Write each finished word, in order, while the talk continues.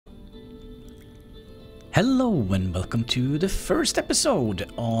Hello and welcome to the first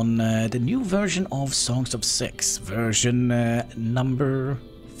episode on the new version of Songs of Syx, version number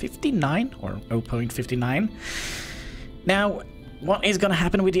 59 or 0.59. Now, what is going to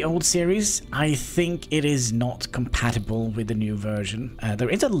happen with the old series? I think it is not compatible with the new version. There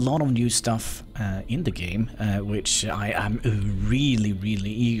is a lot of new stuff in the game, which I am really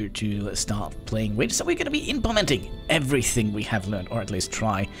eager to start playing with. So we're going to be implementing everything we have learned, or at least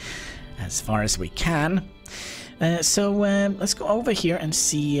try as far as we can. So let's go over here and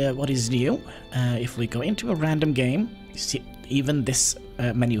see what is new. If we go into a random game, see, even this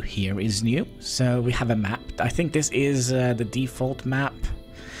menu here is new. So we have a map. I think this is the default map.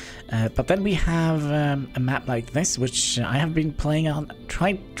 But then we have a map like this, which I have been playing on,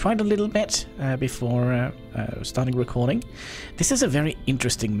 tried a little bit before starting recording. This is a very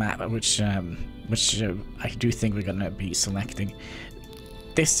interesting map, which I do think we're gonna be selecting.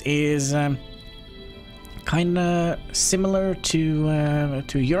 This is kind of similar to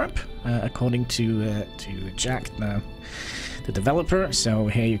Europe, according to Jack, the developer. So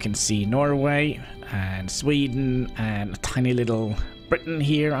here you can see Norway and Sweden and a tiny little Britain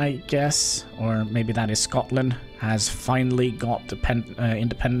here, I guess, or maybe that is Scotland, has finally got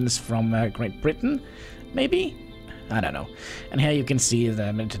independence from Great Britain, maybe? I don't know. And here you can see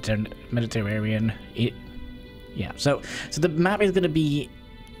the Mediterranean. Yeah, so the map is going to be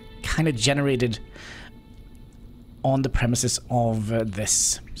kind of generated on the premises of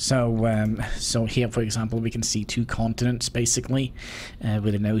this. So here, for example, we can see two continents basically,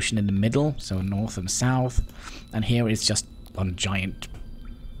 with an ocean in the middle, so north and south, and here is just one giant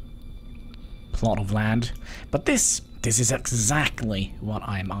plot of land. But this is exactly what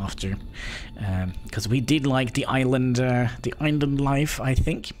I'm after, because we did like the island life, I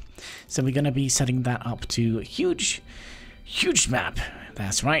think. So we're gonna be setting that up to huge map.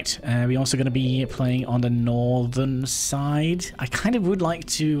 That's right. We're also going to be playing on the northern side. I kind of would like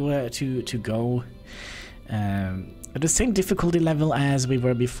to go at the same difficulty level as we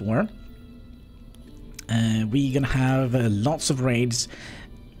were before. We're going to have lots of raids.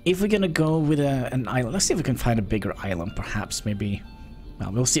 If we're going to go with an island, let's see if we can find a bigger island, perhaps, maybe.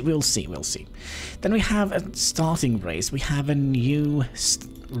 Well, we'll see. Then we have a starting race. We have a new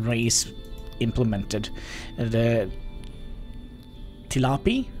race implemented. The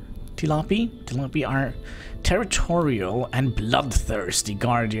Tilapi are territorial and bloodthirsty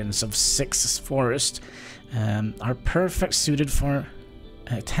guardians of Syx forest, are perfect suited for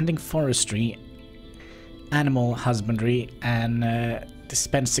tending forestry, animal husbandry, and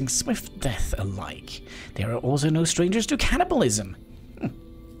dispensing swift death alike. They are also no strangers to cannibalism.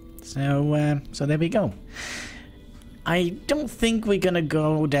 So there we go. I don't think we're gonna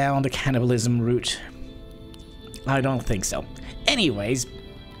go down the cannibalism route. I don't think so. Anyways,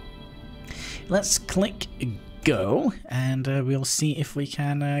 let's click go, and we'll see if we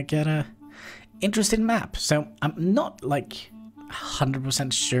can get a interesting map. So I'm not like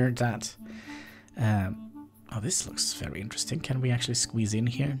 100% sure that. Oh, this looks very interesting. Can we actually squeeze in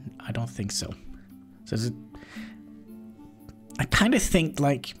here? I don't think so. So I kind of think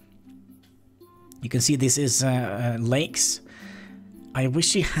like you can see this is lakes. I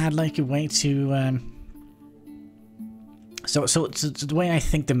wish you had like a way to. So the way I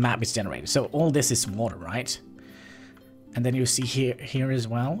think the map is generated. So all this is water, right? And then you see here as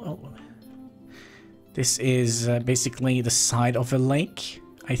well. Oh, this is basically the side of a lake,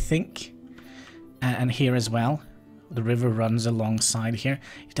 I think. And here as well, the river runs alongside here.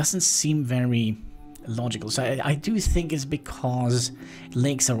 It doesn't seem very logical. So I do think it's because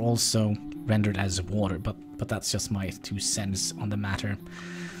lakes are also rendered as water, but that's just my 2 cents on the matter.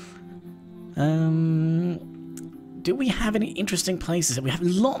 Do we have any interesting places? We have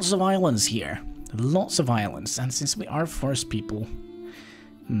lots of islands here. Lots of islands. And since we are forest people,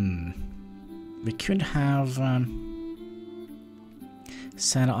 we could have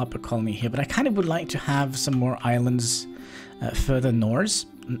set up a colony here. But I kind of would like to have some more islands further north.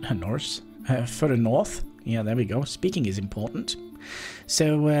 Further north. Yeah, there we go. Speaking is important.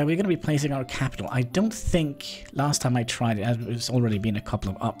 So we're going to be placing our capital. I don't think last time I tried it, there's already been a couple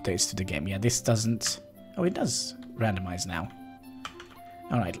of updates to the game. Yeah, this doesn't. Oh, it does randomize now.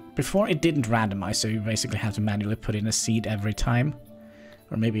 Alright, before it didn't randomize, so you basically have to manually put in a seed every time.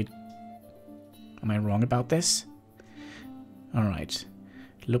 Or maybe... Am I wrong about this? Alright.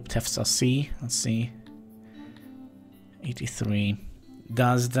 Luptefsa C, let's see. 83.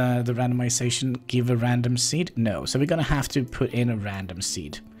 Does the randomization give a random seed? No, so we're gonna have to put in a random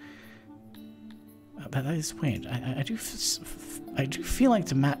seed. That is weird. I do feel like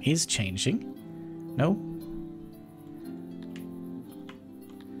the map is changing. No?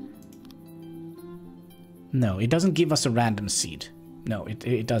 No, it doesn't give us a random seed. No,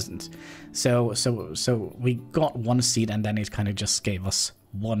 it doesn't. So we got one seed and then it kind of just gave us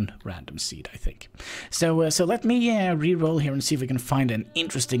one random seed, I think. So let me re-roll here and see if we can find an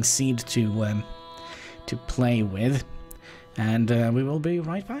interesting seed to play with, and we will be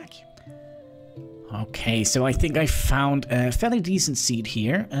right back. Okay, so I think I found a fairly decent seed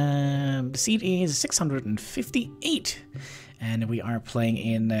here. The seed is 658, and we are playing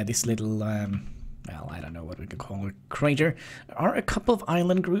in this little, well, I don't know what we can call it, crater. There are a couple of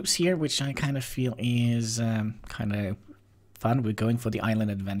island groups here, which I kind of feel is kind of fun. We're going for the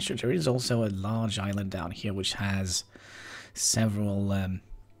island adventure. There is also a large island down here, which has several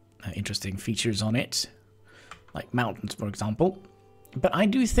interesting features on it, like mountains, for example. But I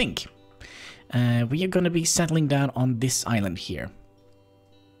do think we are going to be settling down on this island here.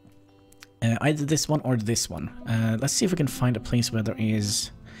 Either this one or this one. Let's see if we can find a place where there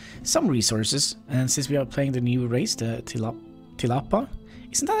is some resources. And since we are playing the new race, the tilapia,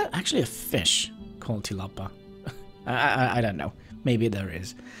 isn't that actually a fish called tilapia? I don't know. Maybe there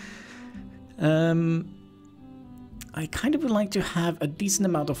is. I kind of would like to have a decent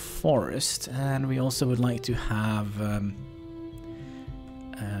amount of forest, and we also would like to have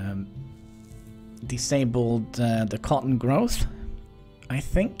disabled the cotton growth, I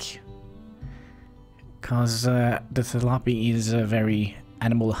think, because the tilapia is a very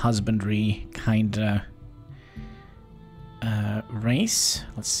animal husbandry kind of race.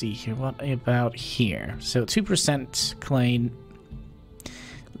 Let's see here. What about here? So 2% clay.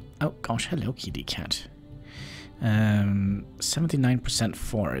 Oh gosh, hello kitty cat. 79%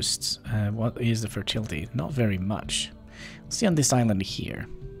 forests. What is the fertility? Not very much. Let's see on this island here.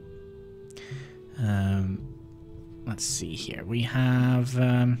 Let's see here. We have.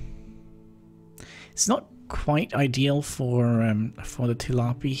 It's not quite ideal for the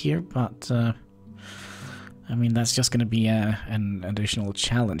tilapia here, but I mean that's just going to be an additional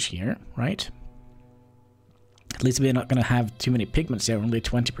challenge here, right? At least we're not going to have too many pigments here. Only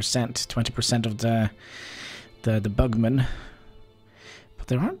 20% of the bugman. But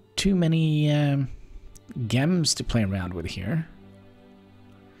there aren't too many gems to play around with here.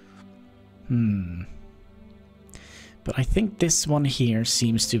 But I think this one here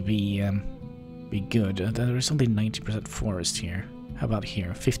seems to be good. There is only 90% forest here. How about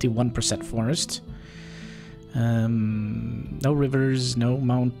here? 51% forest. No rivers, no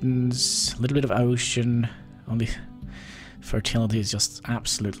mountains, a little bit of ocean. Only fertility is just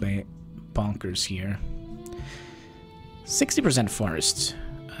absolutely bonkers here. 60% forest,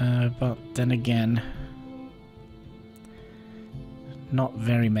 but then again, not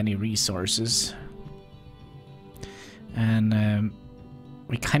very many resources. And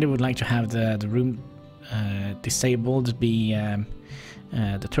we kind of would like to have the room disabled, be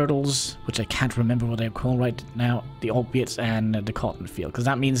the turtles, which I can't remember what they're called right now, the opiates, and the cotton field, because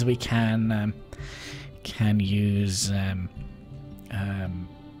that means we can use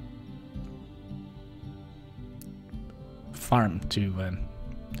farm to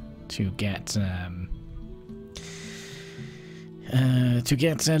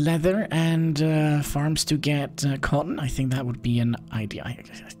get leather, and farms to get cotton. I think that would be an idea. I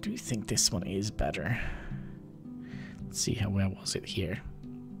do think this one is better. Let's see where was it here.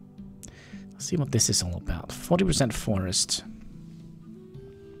 Let's see what this is all about. 40% forest.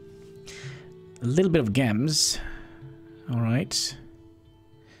 A little bit of gems. All right.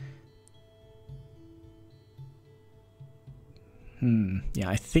 Yeah,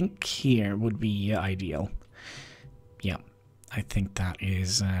 I think here would be ideal. Yeah, I think that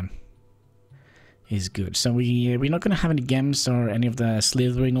is good. So we're not going to have any gems or any of the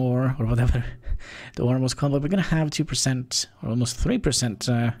slithering ore or whatever the ore was called, but we're going to have 2% or almost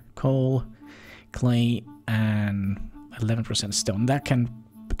 3% coal, clay, and 11% stone. That can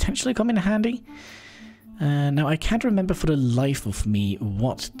potentially come in handy. Now I can't remember for the life of me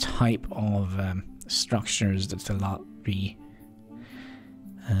what type of structures that the tilapia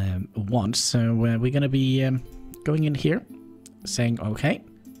wants. So we're going to be going in here, saying okay.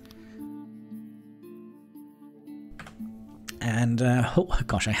 And oh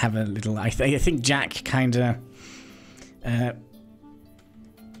gosh, I have a little. I think Jack kind of.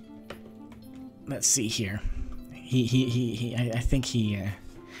 Let's see here. I think he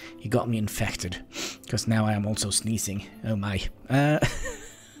got me infected, because now I am also sneezing. Oh my.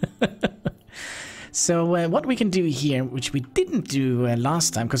 So what we can do here, which we didn't do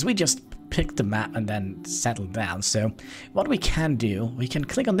last time, because we just picked the map and then settled down. So what we can do, we can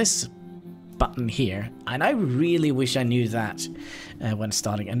click on this button here, and I really wish I knew that when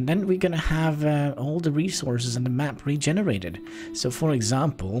starting. And then we're gonna have all the resources in the map regenerated. So for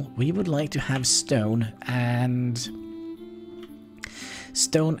example, we would like to have stone and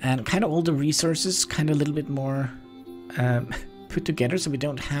kind of all the resources kind of a little bit more put together, so we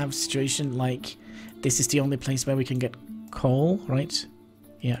don't have situation like this is the only place where we can get coal, right?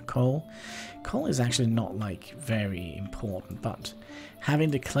 Yeah, coal. Coal is actually not like very important, but having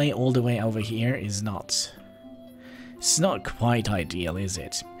the clay all the way over here is not, it's not quite ideal, is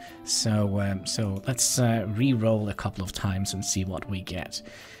it? So so let's re-roll a couple of times and see what we get.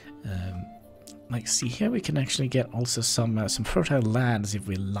 Like, see here we can actually get also some fertile lands if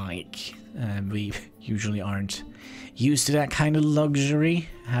we like. We usually aren't used to that kind of luxury,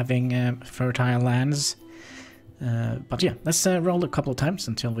 having fertile lands. But yeah, let's roll a couple of times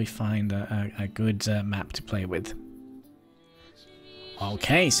until we find a good map to play with.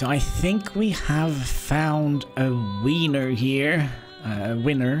 Okay, so I think we have found a winner here. A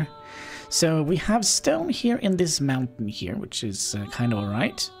winner. So we have stone here in this mountain here, which is kind of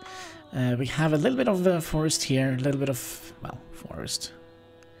alright. We have a little bit of forest here, a little bit of, well, forest.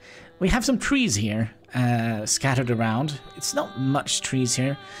 We have some trees here scattered around. It's not much trees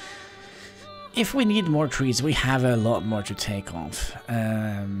here. If we need more trees, we have a lot more to take off.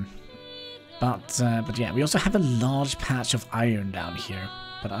 But yeah, we also have a large patch of iron down here.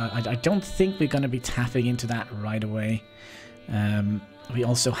 But I don't think we're going to be tapping into that right away. We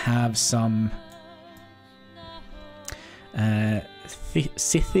also have some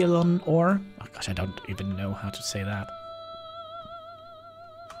Scythian ore. Oh gosh, I don't even know how to say that.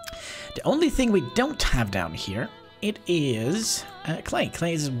 The only thing we don't have down here, it is clay.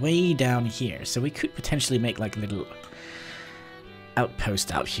 Clay is way down here, so we could potentially make like a little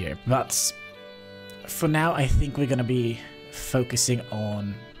outpost out here. But for now, I think we're gonna be focusing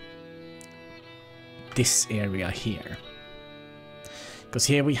on this area here, because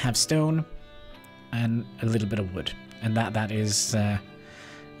here we have stone and a little bit of wood, and that is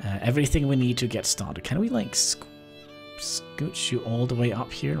everything we need to get started. Can we like scooch you all the way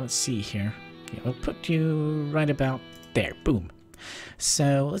up here? Let's see here. Yeah, we'll put you right about there. Boom.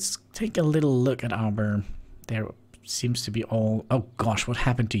 So let's take a little look at our... There seems to be all... Oh gosh, what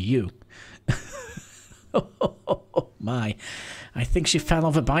happened to you? Oh my. I think she fell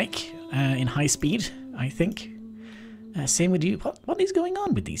off a bike in high speed, I think. Same with you. What is going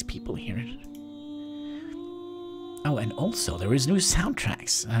on with these people here? Oh, and also there is new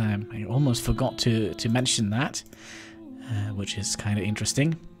soundtracks. I almost forgot to mention that, which is kind of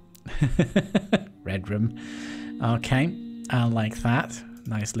interesting. Red Room. Okay, I like that.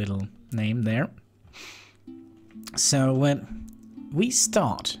 Nice little name there. So we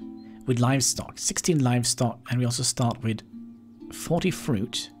start with livestock, 16 livestock, and we also start with 40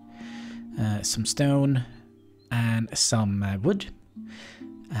 fruit, some stone, and some wood,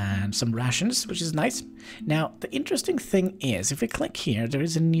 and some rations, which is nice. Now, the interesting thing is, if we click here, there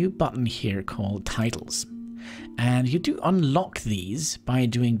is a new button here called Titles. And you do unlock these by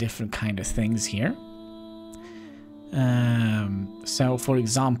doing different kind of things here. So, for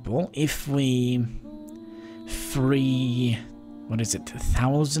example, if we free, what is it,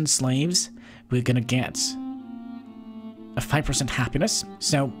 1,000 slaves, we're gonna get a 5% happiness.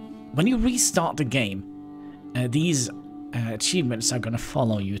 So, when you restart the game, these achievements are gonna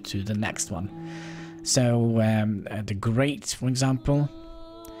follow you to the next one. So, the Great, for example,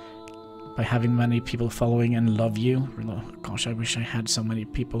 by having many people following and love you. Oh, gosh, I wish I had so many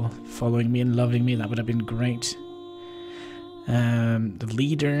people following me and loving me. That would have been great. The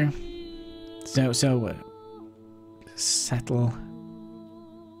leader. So settle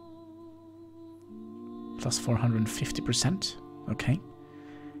plus 450%. Okay.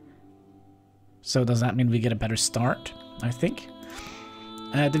 So does that mean we get a better start? I think.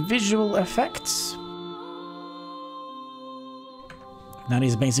 The visual effects. That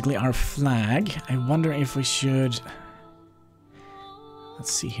is basically our flag. I wonder if we should...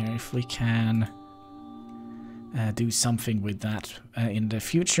 Let's see here, if we can do something with that in the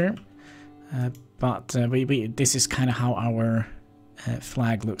future. But this is kind of how our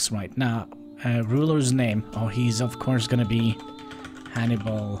flag looks right now. Ruler's name. Oh, he's of course going to be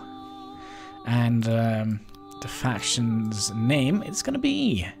Hannibal. And the faction's name is going to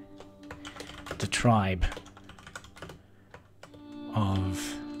be the tribe of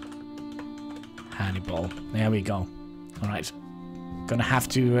Hannibal. There we go. Alright. Gonna have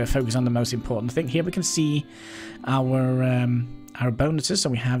to focus on the most important thing. Here we can see our bonuses. So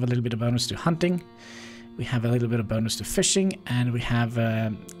we have a little bit of bonus to hunting. We have a little bit of bonus to fishing. And we have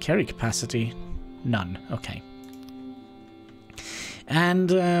carry capacity. None. Okay.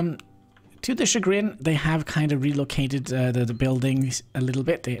 And to the chagrin, they have kind of relocated the buildings a little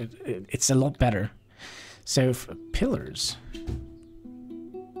bit. It's a lot better. So, pillars.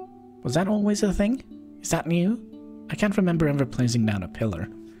 Was that always a thing? Is that new? I can't remember ever placing down a pillar.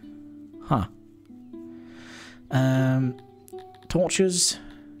 Huh. Torches.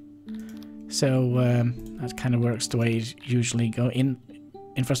 So, that kind of works the way it usually go in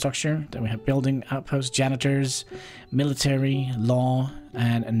infrastructure. Then we have building, outposts, janitors, military, law,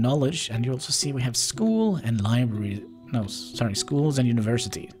 and knowledge. And you also see we have school and library. No, sorry, schools and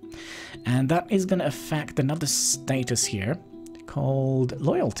university. And that is going to affect another status here called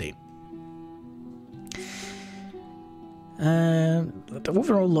loyalty. The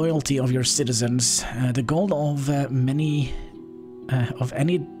overall loyalty of your citizens. The goal of any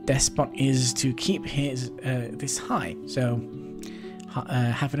despot is to keep this high. So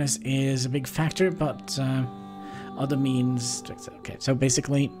happiness is a big factor, but other means. Okay, so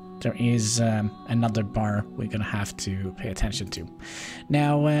basically there is another bar we're gonna have to pay attention to.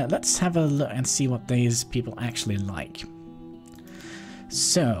 Now let's have a look and see what these people actually like.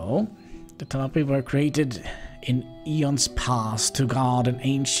 So the Talapi were created in eons past to guard an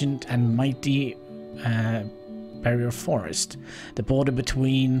ancient and mighty barrier forest, the border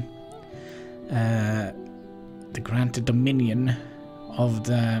between the granted dominion of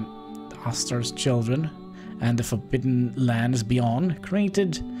the Astar's children and the forbidden lands beyond.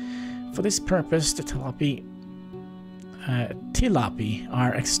 Created for this purpose, the Tilapi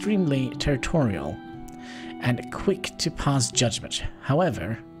are extremely territorial and quick to pass judgment.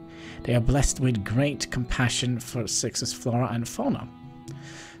 However, they are blessed with great compassion for Syx's flora and fauna.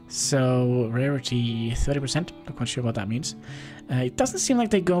 So, rarity 30%, not quite sure what that means. It doesn't seem like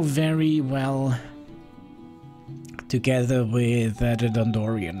they go very well together with the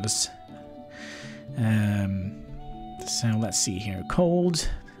Dondorians. So, let's see here. Cold.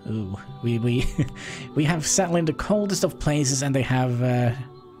 Ooh, we have settled in the coldest of places, and they have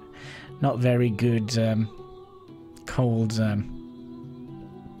not very good cold.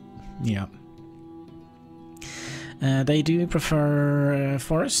 Yeah. They do prefer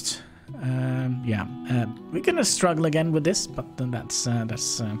forest. Yeah. We're gonna struggle again with this, but that's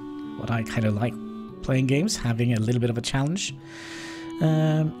what I kind of like playing games, having a little bit of a challenge.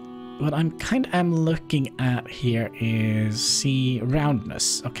 What I'm kind of looking at here is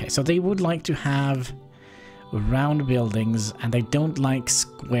roundness. Okay, so they would like to have round buildings, and they don't like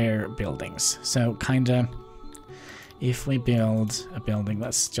square buildings. So kind of, if we build a building,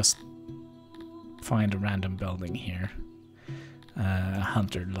 let's just find a random building here.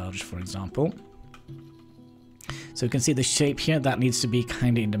 Hunter Lodge, for example. So you can see the shape here, that needs to be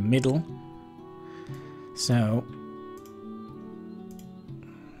kind of in the middle. So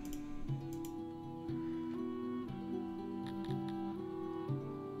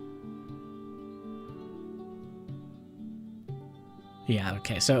yeah,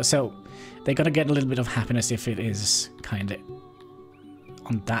 okay, so they're gonna get a little bit of happiness if it is kind of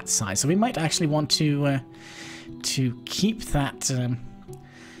on that side. So we might actually want to keep that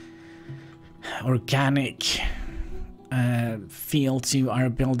organic feel to our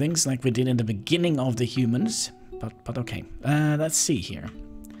buildings, like we did in the beginning of the humans. But okay, let's see here.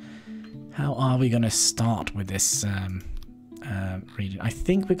 How are we gonna start with this region? I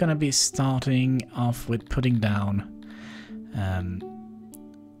think we're gonna be starting off with putting down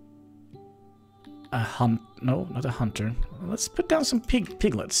no, not a hunter. Let's put down some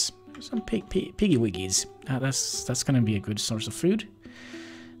piglets, some piggy wiggies. That's gonna be a good source of food.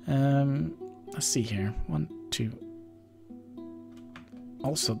 Let's see here. 1, 2.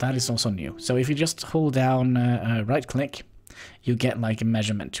 Also, that is also new. So if you just hold down right click, you get like a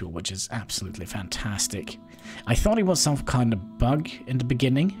measurement tool, which is absolutely fantastic. I thought it was some kind of bug in the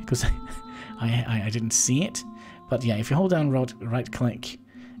beginning because I didn't see it. But yeah, if you hold down right click,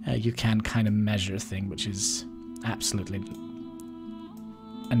 you can kind of measure a thing, which is absolutely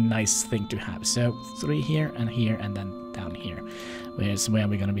a nice thing to have. So 3 here, and then down here, where's where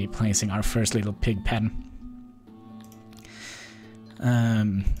we're going to be placing our first little pig pen.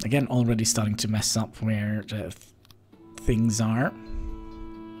 Again, already starting to mess up where the things are.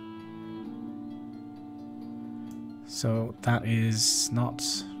 So that is not.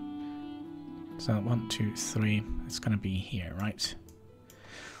 So 1, 2, 3. It's going to be here, right?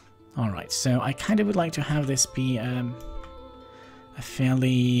 Alright, so I kind of would like to have this be a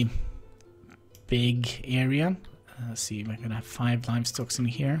fairly big area. Let's see, we're going to have 5 livestocks in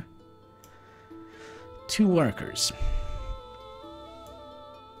here. 2 workers.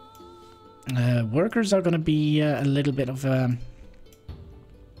 Workers are going to be a little bit of an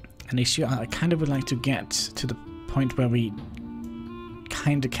issue. I kind of would like to get to the point where we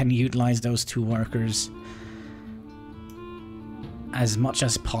kind of can utilize those 2 workers as much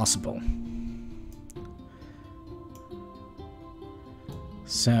as possible.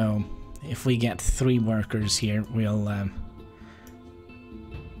 So if we get 3 workers here, we'll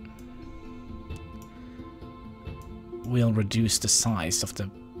reduce the size of the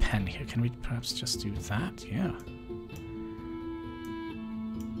pen here. Can we perhaps just do that? Yeah.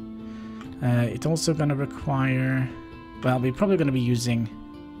 It's also going to require... Well, we're probably going to be using...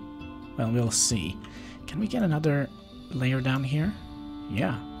 Well, we'll see. Can we get another layer down here?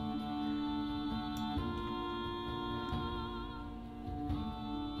 Yeah.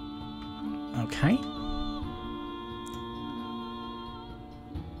 Okay.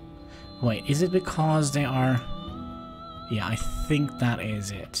 Wait, is it because they are... Yeah, I think that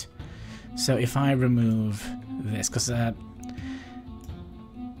is it. So if I remove this, because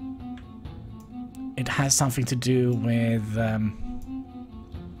it has something to do with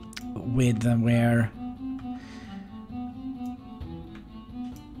where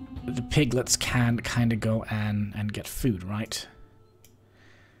the piglets can kind of go and get food, right?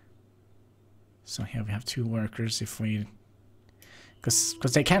 So here we have 2 workers. If we,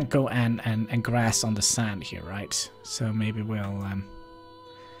 because they can't go and grass on the sand here, right? So maybe we'll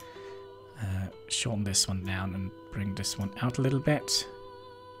shorten this one down and bring this one out a little bit.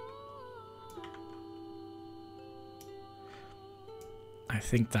 I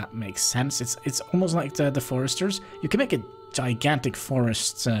think that makes sense. It's almost like the foresters. You can make a gigantic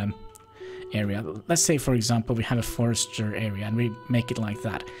forest area. Let's say, for example, we have a forester area and we make it like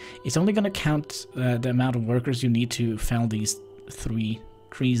that. It's only going to count the amount of workers you need to fell these 3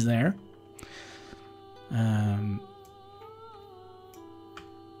 trees there.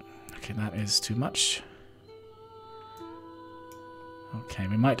 Okay, that is too much. Okay,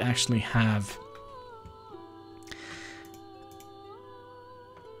 we might actually have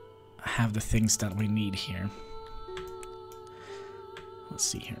the things that we need here. Let's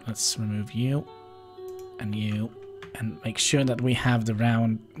see here. Let's remove you and make sure that we have the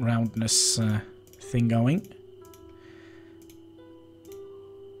roundness thing going.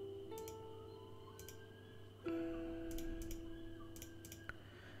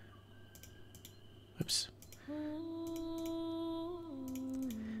 Oops.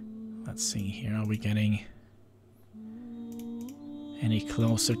 Let's see here. Are we getting any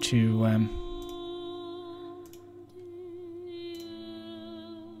closer to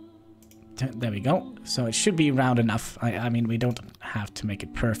there we go. So it should be round enough. I mean, we don't have to make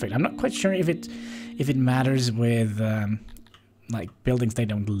it perfect. I'm not quite sure if it matters with like buildings they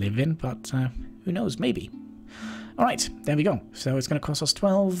don't live in, but who knows, maybe. All right, there we go. So it's going to cost us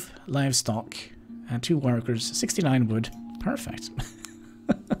 12 livestock and 2 workers, 69 wood. Perfect.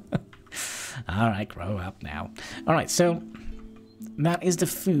 All right, grow up now. All right, so that is the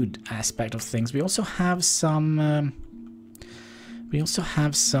food aspect of things. We also have some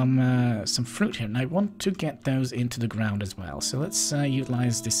some fruit here, and I want to get those into the ground as well. So let's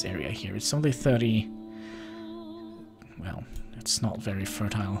utilize this area here. It's only 30. Well, it's not very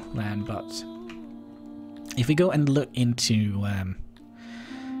fertile land, but if we go and look into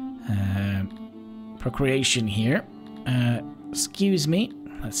procreation here, excuse me.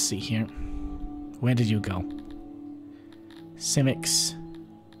 Let's see here. Where did you go? Civics,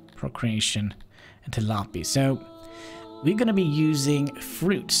 procreation, and tilapia. So we're going to be using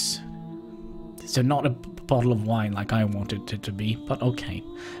fruits. So not a bottle of wine like I wanted it to be, but okay.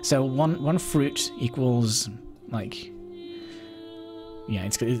 So one fruit equals like, yeah,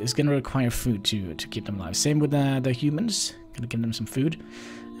 it's going to require food to keep them alive. Same with the humans. Going to give them some food.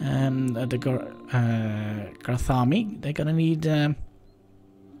 The Garthami, they're going to need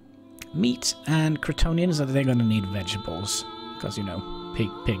meat, and Cretonians, they're going to need vegetables because, you know,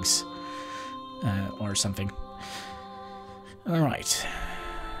 pigs or something. Alright,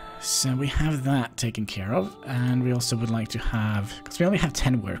 so we have that taken care of, and we also would like to have, because we only have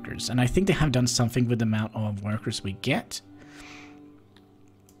 10 workers, and I think they have done something with the amount of workers we get.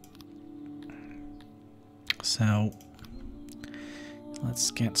 So let's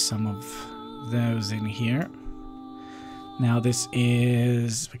get some of those in here. Now this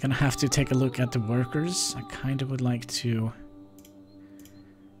is, we're gonna have to take a look at the workers. I kind of would like to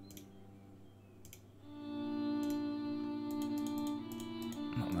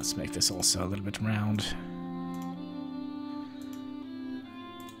let's make this also a little bit round.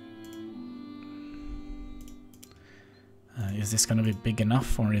 Is this going to be big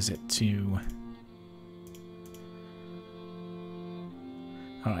enough, or is it too...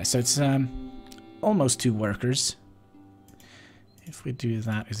 Alright, so it's almost 2 workers. If we do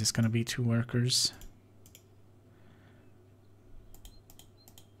that, is this going to be 2 workers?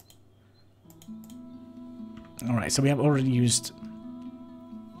 Alright, so we have already used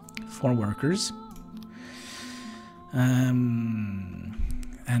 4 workers. And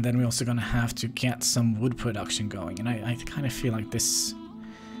then we're also gonna have to get some wood production going. And I kind of feel like this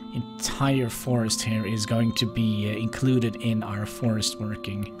entire forest here is going to be included in our forest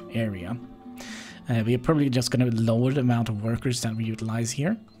working area. We are probably just going to lower the amount of workers that we utilize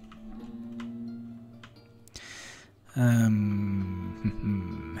here.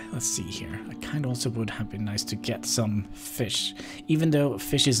 Let's see here. I kind of also would have been nice to get some fish. Even though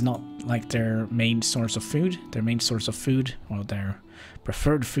fish is not like their main source of food. Their main source of food, or their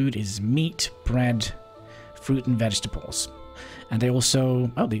preferred food, is meat, bread, fruit and vegetables. And they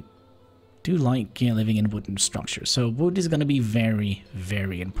also... oh, they do like living in wooden structures. So wood is going to be very,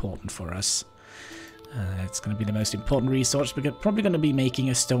 very important for us. It's going to be the most important resource. We're probably going to be making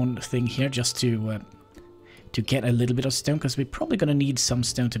a stone thing here just to get a little bit of stone, because we're probably going to need some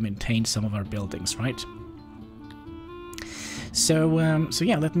stone to maintain some of our buildings, right? So, so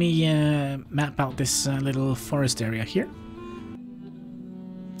yeah, let me map out this little forest area here.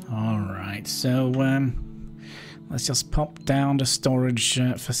 Alright, so let's just pop down the storage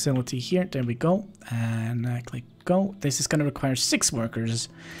facility here. There we go. And click go. This is going to require 6 workers.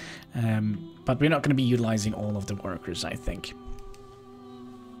 But we're not going to be utilizing all of the workers, I think.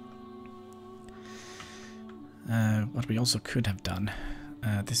 What we also could have done.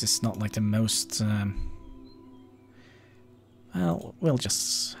 This is not like the most... well, we'll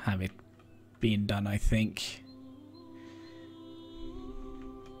just have it being done, I think.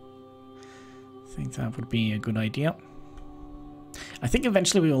 I think that would be a good idea. I think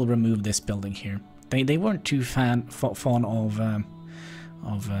eventually we will remove this building here. They weren't too fond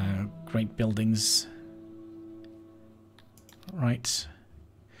of great buildings, right?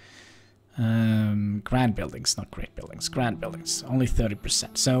 Grand buildings, not great buildings. Grand buildings, only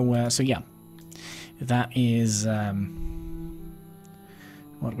 30%. So, so yeah, that is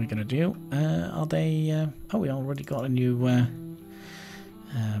what we're gonna do. Are they? Oh, we already got a new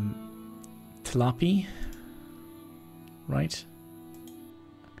tilapia, right?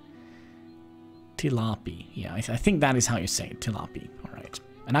 Tilapia. Yeah, I think that is how you say it, tilapia. All right.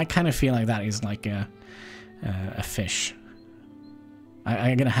 And I kind of feel like that is like a fish.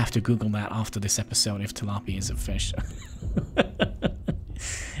 I'm gonna have to Google that after this episode if tilapia is a fish.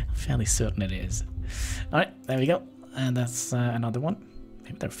 I'm fairly certain it is. All right, there we go. And that's another one.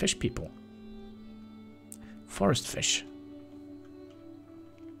 Maybe they're fish people. Forest fish.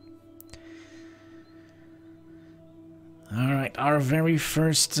 All right, our very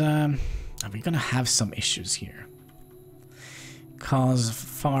first. Are we gonna have some issues here? Cause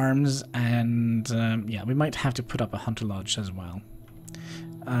farms and yeah, we might have to put up a hunter lodge as well.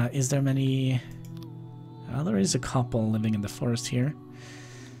 Is there many? There is a couple living in the forest here,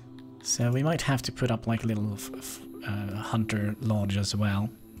 so we might have to put up like a little hunter lodge as well.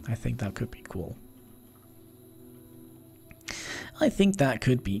 I think that could be cool. I think that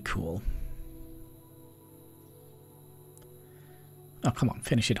could be cool. Oh, come on,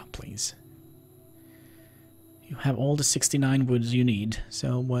 finish it up, please. You have all the 69 woods you need,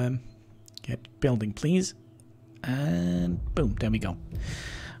 so get building, please. And boom, there we go.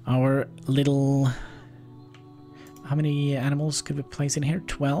 Our little... how many animals could we place in here?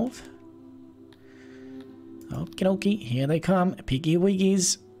 12? Okie dokie, here they come. Piggy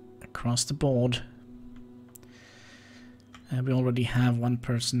wiggies across the board. We already have 1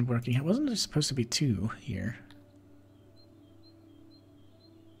 person working here. Wasn't there supposed to be 2 here?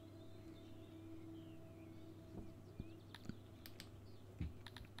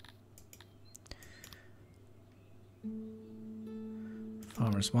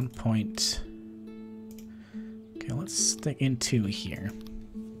 Farmers 1 point. Okay, let's stick in 2 here.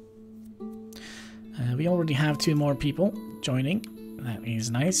 We already have 2 more people joining. That is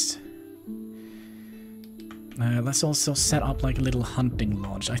nice. Let's also set up like a little hunting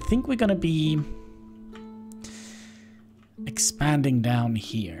lodge. I think we're gonna be expanding down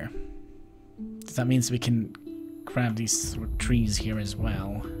here. That means we can grab these trees here as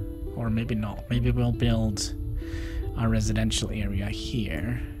well. Or maybe not. Maybe we'll build our residential area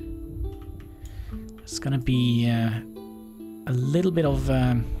here. It's gonna be a little bit of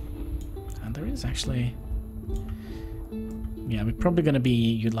and there is actually, yeah, we're probably gonna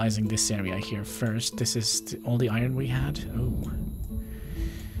be utilizing this area here first. This is all the iron we had. Oh,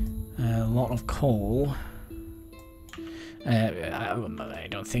 a lot of coal. I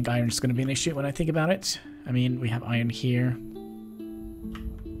don't think iron is gonna be an issue when I think about it. I mean, we have iron here.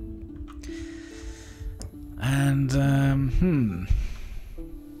 And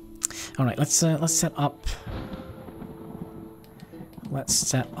all right, let's set up. Let's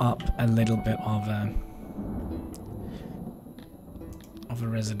set up a little bit of of a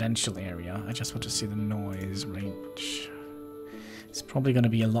residential area. I just want to see the noise range. It's probably going to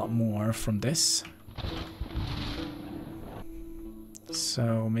be a lot more from this.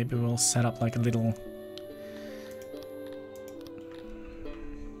 So maybe we'll set up like a little...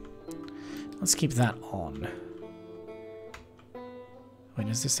 Let's keep that on. Wait,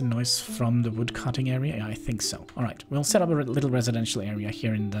 is this a noise from the wood cutting area? Yeah, I think so. Alright, we'll set up a little residential area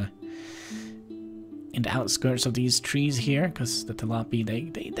here in the outskirts of these trees here, because the tilapia,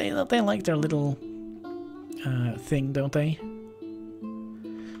 they like their little thing, don't they?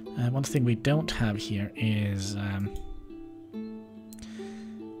 One thing we don't have here is...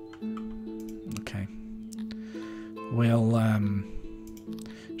 okay. We'll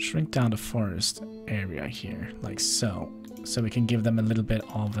shrink down the forest area here, like so. So we can give them a little bit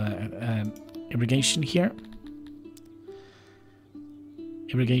of irrigation here.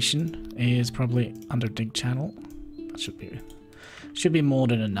 Irrigation is probably under dig channel. That should be more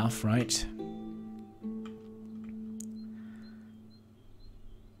than enough, right?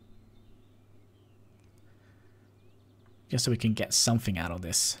 Just so we can get something out of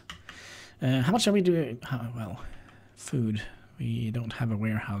this. How much are we doing? Well, food. We don't have a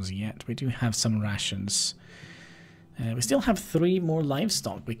warehouse yet. We do have some rations. We still have 3 more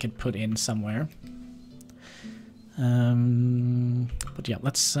livestock we could put in somewhere. But yeah,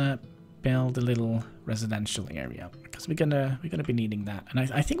 let's build a little residential area because we're gonna be needing that. And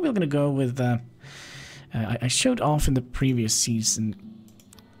I think we're gonna go with. I showed off in the previous season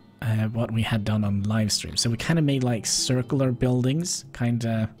what we had done on Livestream. So we kind of made like circular buildings, kind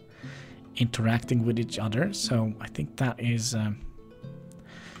of interacting with each other. So I think that is a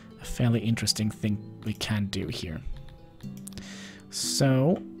fairly interesting thing we can do here.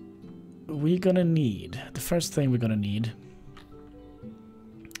 So we're gonna need, the first thing we're gonna need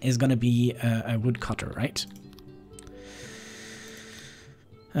is gonna be a woodcutter, right?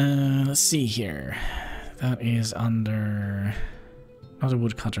 Let's see here. That is under, not a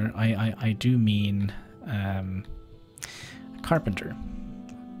woodcutter. I do mean a carpenter.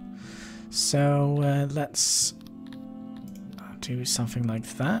 So let's do something like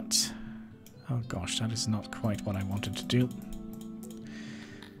that. Oh gosh, that is not quite what I wanted to do.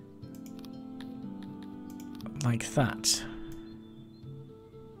 Like that.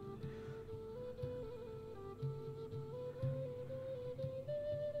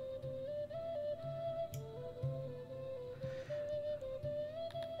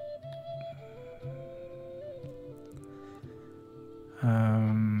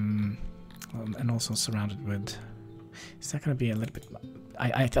 And also surrounded with... Is that going to be a little bit...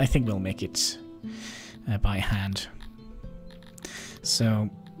 I think we'll make it by hand. So...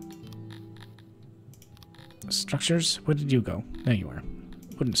 Structures? Where did you go? There you are.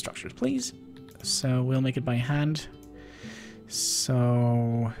 Wooden structures, please. So we'll make it by hand.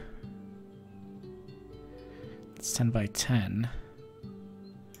 So... It's 10 by 10.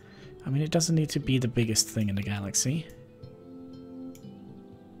 I mean, it doesn't need to be the biggest thing in the galaxy.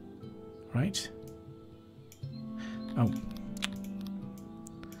 Right? Oh.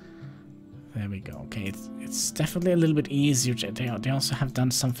 There we go. Okay, it's definitely a little bit easier. They also have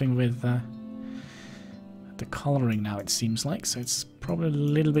done something with the coloring now, it seems like. So it's probably a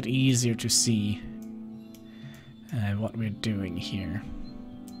little bit easier to see what we're doing here.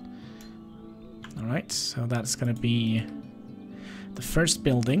 Alright, so that's going to be the first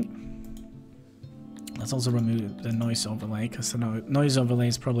building. Let's also remove the noise overlay, because the noise overlay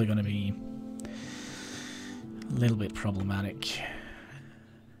is probably going to be a little bit problematic.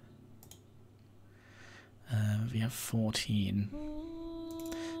 We have 14.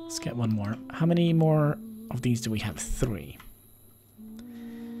 Let's get one more. How many more of these do we have? 3.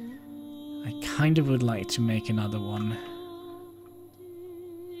 I kind of would like to make another one.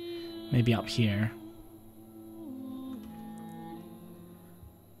 Maybe up here.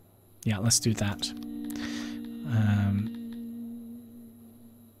 Yeah, let's do that.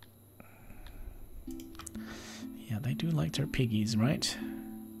 Yeah, they do like their piggies, right?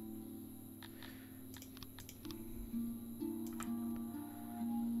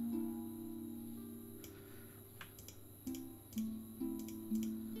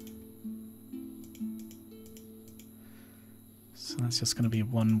 So that's just going to be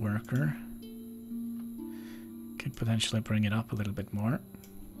 1 worker. Could potentially bring it up a little bit more.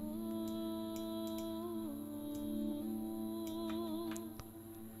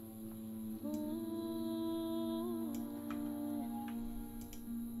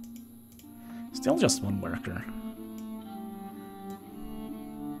 Still just 1 worker.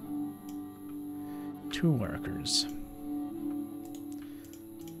 2 workers.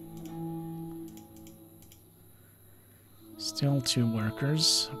 Still 2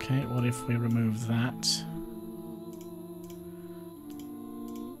 workers. Okay, what if we remove that?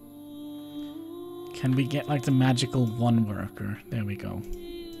 Can we get like the magical 1 worker? There we go.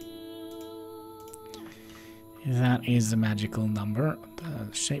 That is the magical number.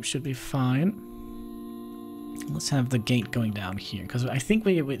 The shape should be fine. Let's have the gate going down here, because I think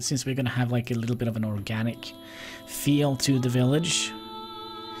since we're going to have like a little bit of an organic feel to the village,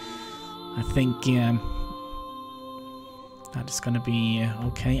 I think that is going to be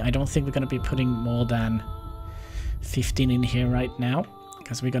okay. I don't think we're going to be putting more than 15 in here right now,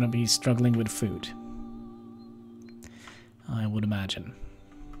 because we're going to be struggling with food, I would imagine.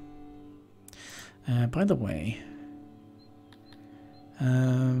 By the way,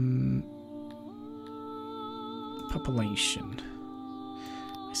 population.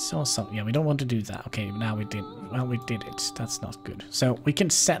 I saw something. Yeah, we don't want to do that. Okay, now we did. Well, we did it. That's not good. So we can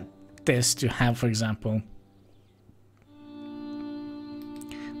set this to have, for example,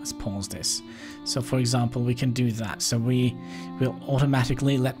 let's pause this. So, for example, we can do that. So we will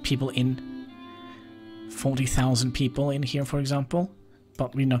automatically let people in. 40,000 people in here, for example.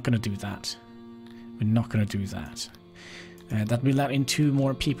 But we're not going to do that. We're not going to do that. That we let in 2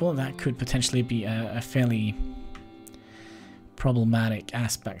 more people, that could potentially be a fairly problematic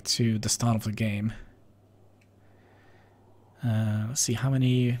aspect to the start of the game. Let's see how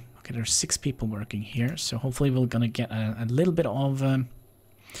many... Okay, there's 6 people working here, so hopefully we're going to get a little bit of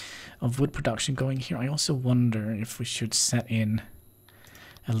wood production going here. I also wonder if we should set in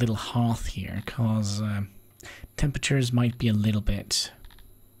a little hearth here, because temperatures might be a little bit...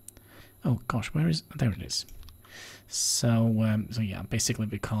 Oh gosh, where is... There it is. So, so yeah, basically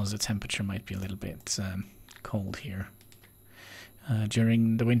because the temperature might be a little bit cold here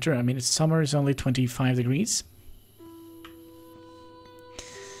during the winter. I mean, it's summer is only 25 degrees.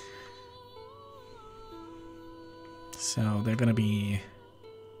 So they're going to be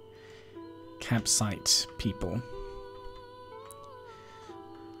campsite people.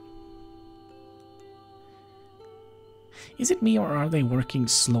 Is it me, or are they working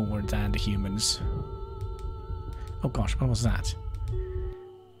slower than the humans? Oh gosh, what was that?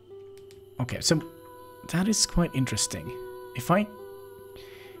 Okay, so that is quite interesting. If I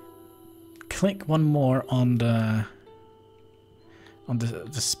click one more on the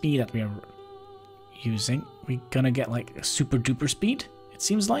speed that we are using, we're gonna get like a super duper speed, it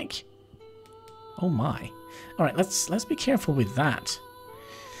seems like. Oh my. Alright, let's be careful with that.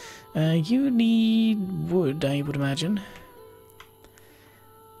 You need wood, I would imagine.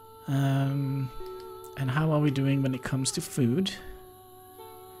 And how are we doing when it comes to food?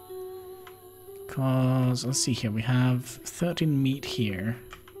 Because, let's see here, we have 13 meat here.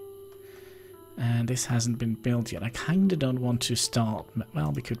 And this hasn't been built yet. I kinda don't want to start...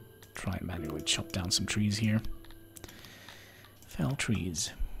 Well, we could try and manually chop down some trees here. Fell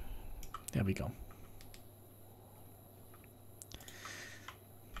trees. There we go.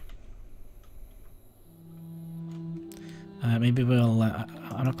 Maybe we'll...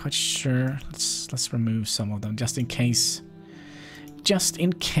 I'm not quite sure. Let's remove some of them just in case. Just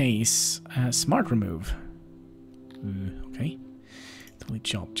in case. Smart remove. Okay. Delete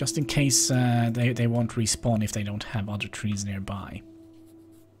job. Just in case they won't respawn if they don't have other trees nearby.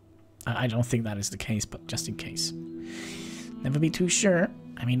 I don't think that is the case, but just in case. Never be too sure.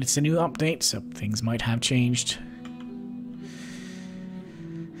 I mean, it's a new update, so things might have changed.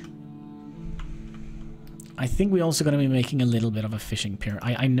 I think we're also going to be making a little bit of a fishing pier.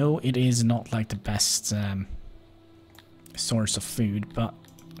 I know it is not like the best source of food, but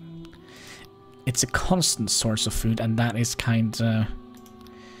it's a constant source of food, and that is kind of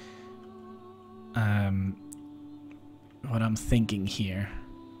what I'm thinking here.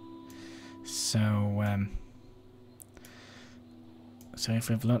 So, so if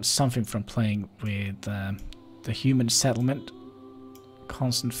we've learned something from playing with the human settlement,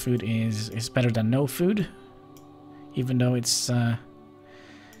 constant food is better than no food. Even though it's a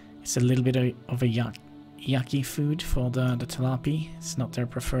little bit of a yucky food for the tilapia. It's not their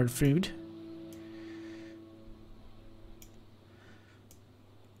preferred food.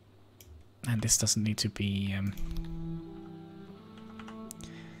 And this doesn't need to be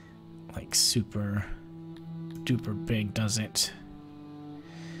like super duper big, does it?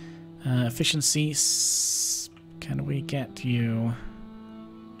 Efficiency, can we get you...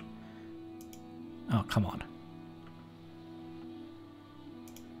 Oh, come on.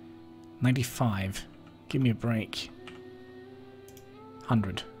 95. Give me a break.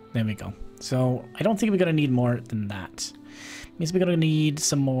 100. There we go. So, I don't think we're gonna need more than that. Means we're gonna need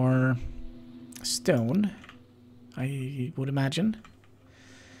some more stone, I would imagine.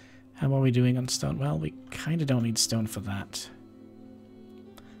 How are we doing on stone? Well, we kind of don't need stone for that.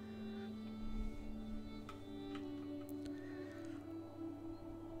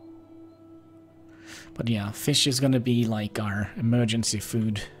 But yeah, fish is going to be like our emergency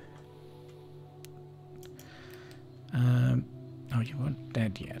food. Oh, you weren't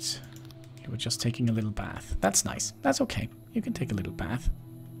dead yet. You were just taking a little bath. That's nice. That's okay. You can take a little bath.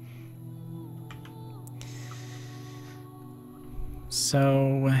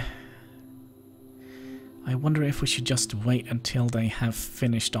 So, I wonder if we should just wait until they have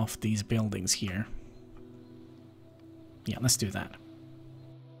finished off these buildings here. Yeah, let's do that.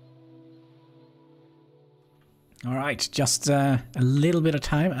 Alright, just a little bit of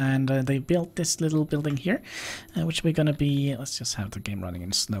time, and they built this little building here, which we're going to be... Let's just have the game running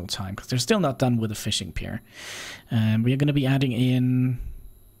in slow time, because they're still not done with the fishing pier. We're going to be adding in...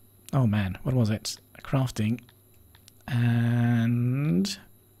 Oh man, what was it? Crafting and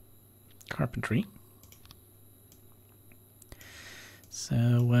carpentry. So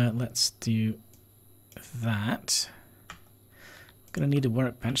let's do that. We're going to need a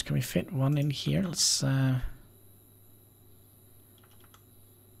workbench. Can we fit one in here? Let's...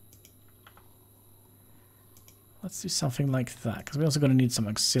 Let's do something like that, because we're also going to need some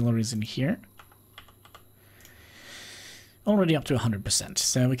auxiliaries in here. Already up to 100%,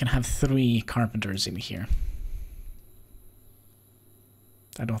 so we can have 3 carpenters in here.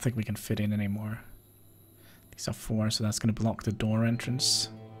 I don't think we can fit in anymore. These are 4, so that's going to block the door entrance.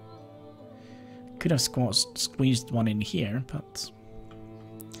 Could have squeezed one in here, but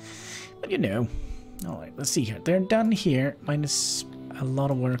you know. Alright, let's see here. They're done here, minus... a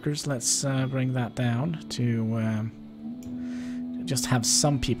lot of workers. Let's bring that down to just have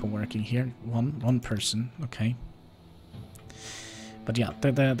some people working here. One person, okay. But yeah,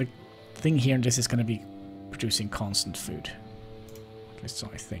 the thing here, this is going to be producing constant food. At least so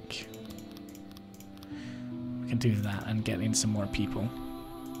I think. We can do that and get in some more people.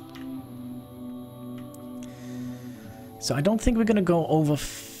 So I don't think we're going to go over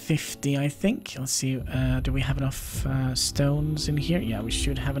 50, I think. Let's see, do we have enough stones in here? Yeah, we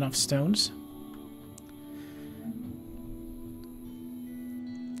should have enough stones.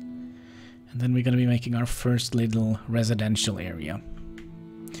 And then we're going to be making our first little residential area.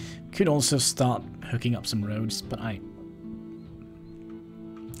 Could also start hooking up some roads, but I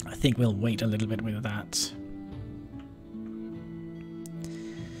think we'll wait a little bit with that.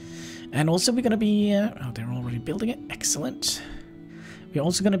 And also we're going to be... oh, they're already building it. Excellent. We're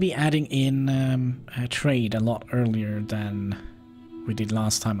also going to be adding in a trade a lot earlier than we did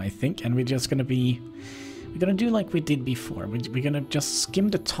last time, I think. And we're just going to be... We're going to do like we did before. We're going to just skim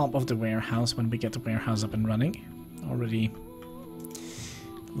the top of the warehouse when we get the warehouse up and running. Already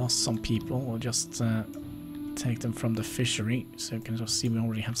lost some people. We'll just take them from the fishery. So you can just see we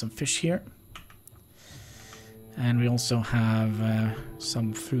already have some fish here. And we also have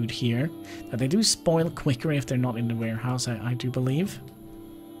some food here. Now, they do spoil quicker if they're not in the warehouse, I do believe.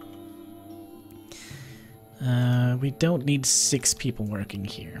 We don't need 6 people working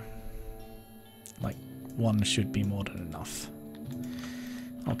here. Like, 1 should be more than enough.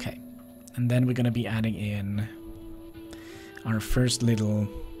 Okay. And then we're going to be adding in our first little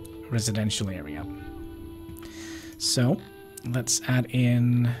residential area. So, let's add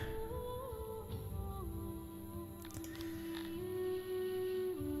in...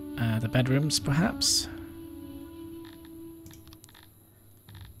 the bedrooms, perhaps.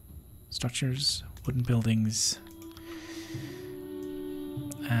 Structures, wooden buildings.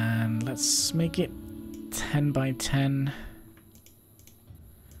 And let's make it 10 by 10.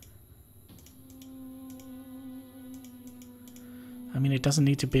 I mean, it doesn't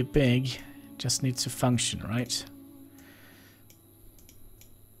need to be big, it just needs to function, right?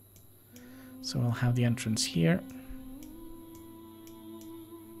 So we'll have the entrance here.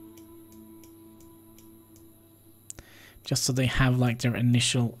 Just so they have like their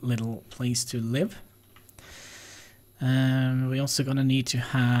initial little place to live. We're also gonna need to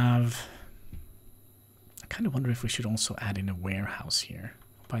have... I kind of wonder if we should also add in a warehouse here.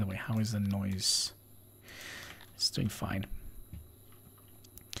 By the way, how is the noise? It's doing fine.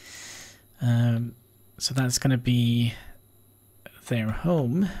 So that's gonna be their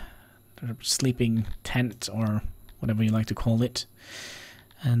home, their sleeping tent or whatever you like to call it.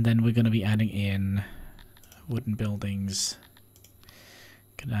 And then we're gonna be adding in wooden buildings.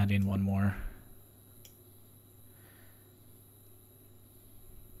 Can add in one more.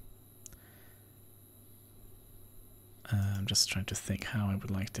 I'm just trying to think how I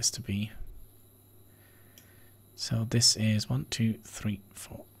would like this to be. So this is 1, 2, 3,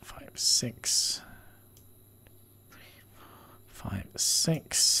 4, 5, 6. 5,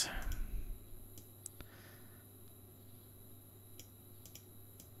 6.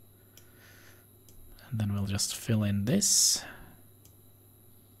 And then we'll just fill in this.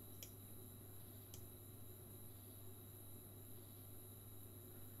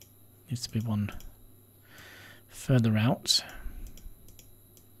 Needs to be one further out.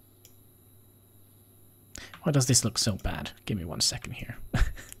 Why does this look so bad? Give me 1 second here.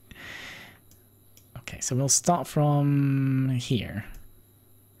 Okay, so we'll start from here.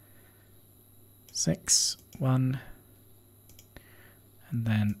 6, 1, and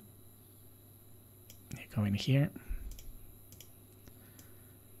then you go in here.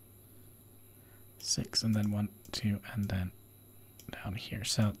 6, and then 1, 2, and then down here.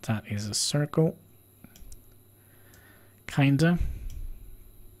 So that is a circle. Kinda.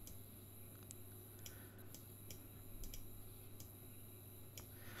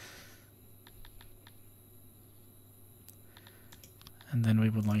 And then we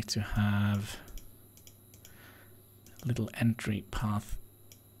would like to have a little entry path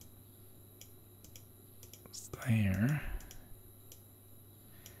there.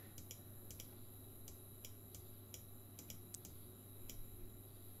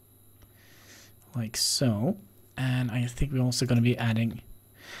 Like so. And I think we're also going to be adding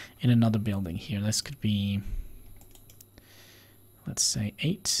in another building here. This could be, let's say,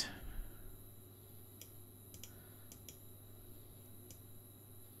 8.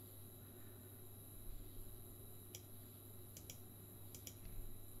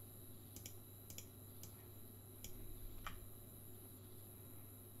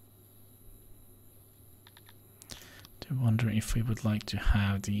 I wonder if we would like to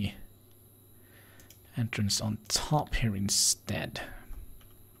have the entrance on top here instead.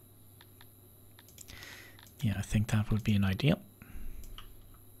 Yeah, I think that would be an idea.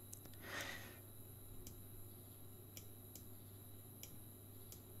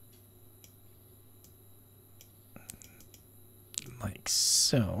 Like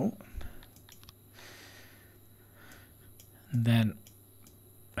so. And then,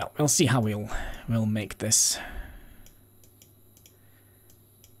 well, we'll see how we'll make this.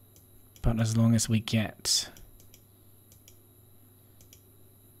 But as long as we get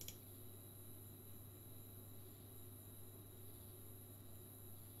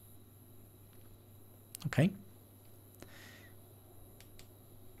okay.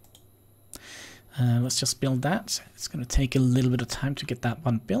 Let's just build that. It's going to take a little bit of time to get that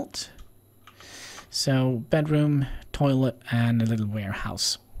one built. So bedroom, toilet, and a little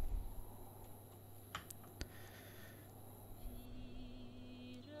warehouse.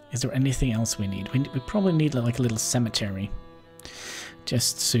 Is there anything else we need? We probably need like a little cemetery,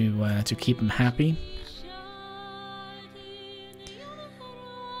 just to keep them happy.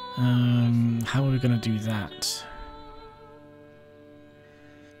 How are we gonna do that?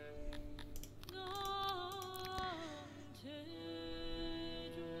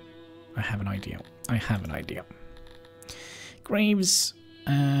 I have an idea. I have an idea. Graves.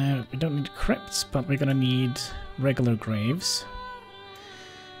 We don't need crypts, but we're gonna need regular graves.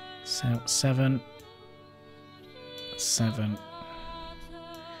 So 7, 7,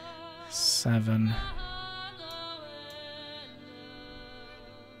 7.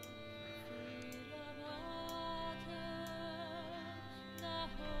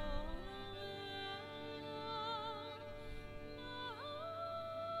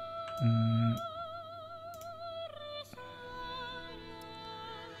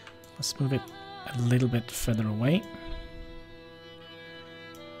 Let's move it a little bit further away.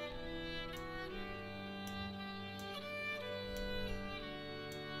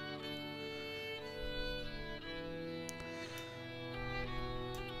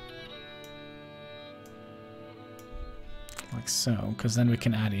 Like so, because then we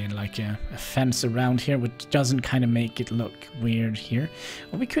can add in like a fence around here, which doesn't kind of make it look weird here.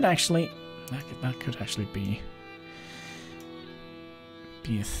 Well, we could actually, that could actually be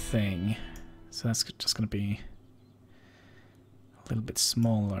a thing. So that's just going to be a little bit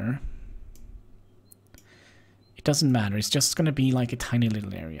smaller. It doesn't matter, it's just going to be like a tiny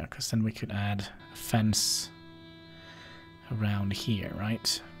little area, because then we could add a fence around here,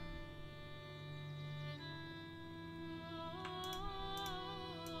 right?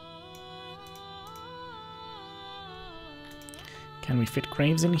 Can we fit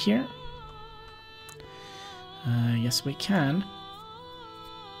graves in here? Yes, we can.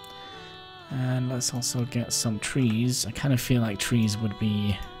 And let's also get some trees. I kind of feel like trees would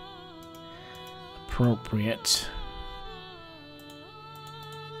be appropriate.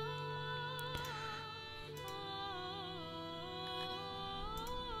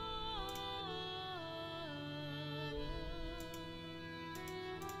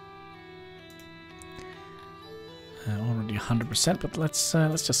 Already 100%, but let's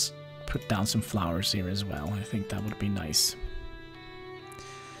just put down some flowers here as well. I think that would be nice.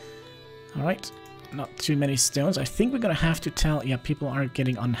 Alright, not too many stones. I think we're gonna have to tell... Yeah, people are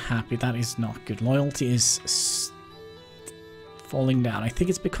getting unhappy. That is not good. Loyalty is falling down. I think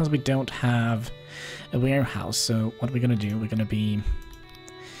it's because we don't have a warehouse. So what we're gonna do, we're gonna be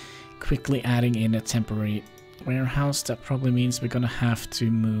quickly adding in a temporary warehouse. That probably means we're gonna have to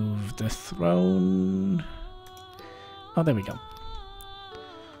move the throne. Oh, there we go.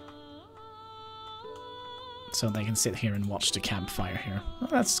 So they can sit here and watch the campfire here. Well,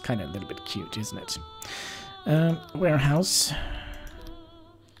 that's kind of a little bit cute, isn't it? Warehouse.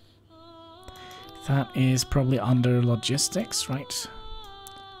 That is probably under logistics, right?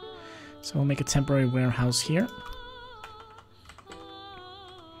 So we'll make a temporary warehouse here.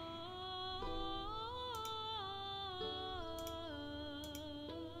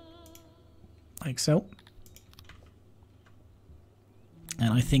 Like so.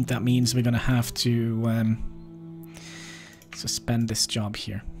 And I think that means we're going to have to suspend this job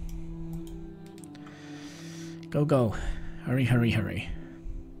here. Go, go. Hurry, hurry, hurry.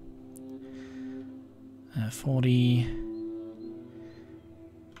 40.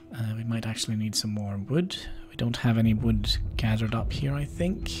 We might actually need some more wood. We don't have any wood gathered up here, I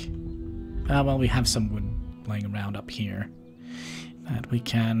think. Well, we have some wood lying around up here that we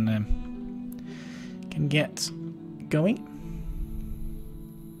can get going.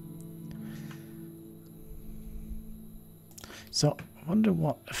 So, I wonder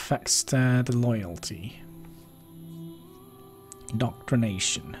what affects the loyalty.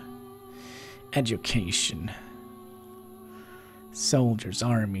 Indoctrination. Education. Soldiers,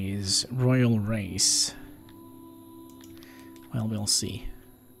 armies, royal race. Well, we'll see.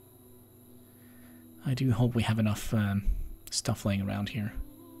 I do hope we have enough stuff laying around here.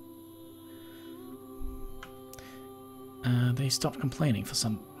 They stopped complaining for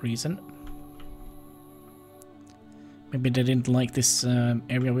some reason. Maybe they didn't like this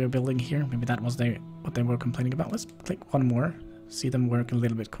area we were building here. Maybe that was what they were complaining about. Let's click one more. See them work a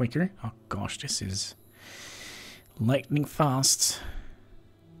little bit quicker. Oh gosh, this is lightning fast.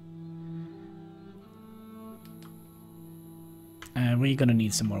 We're gonna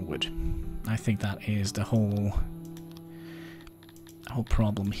need some more wood. I think that is the whole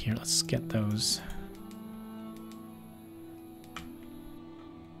problem here. Let's get those.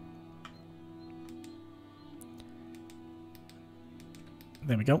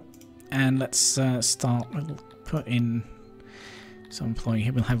 There we go. And let's start. We'll put in some employee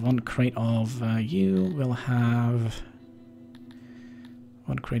here. We'll have one crate of you. We'll have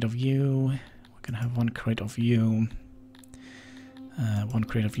one crate of you. We're gonna have one crate of you. One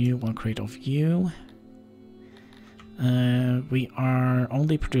crate of you. One crate of you. We are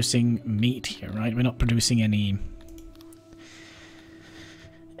only producing meat here, right? We're not producing any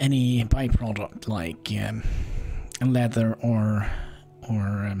byproduct like leather or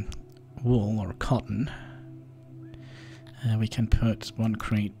wool or cotton. We can put one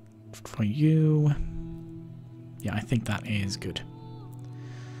crate for you. Yeah, I think that is good.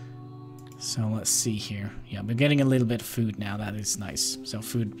 So let's see here. Yeah, we're getting a little bit of food now. That is nice. So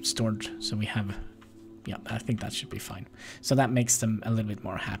food stored. So we have... Yeah, I think that should be fine. So that makes them a little bit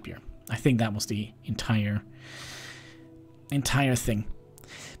more happier. I think that was the entire thing.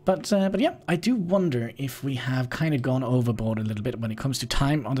 But yeah, I do wonder if we have kind of gone overboard a little bit when it comes to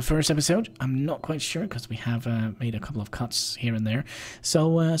time on the first episode. I'm not quite sure because we have made a couple of cuts here and there.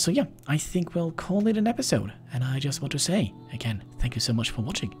 So yeah, I think we'll call it an episode. And I just want to say, again, thank you so much for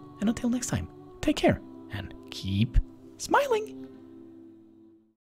watching. And until next time, take care and keep smiling.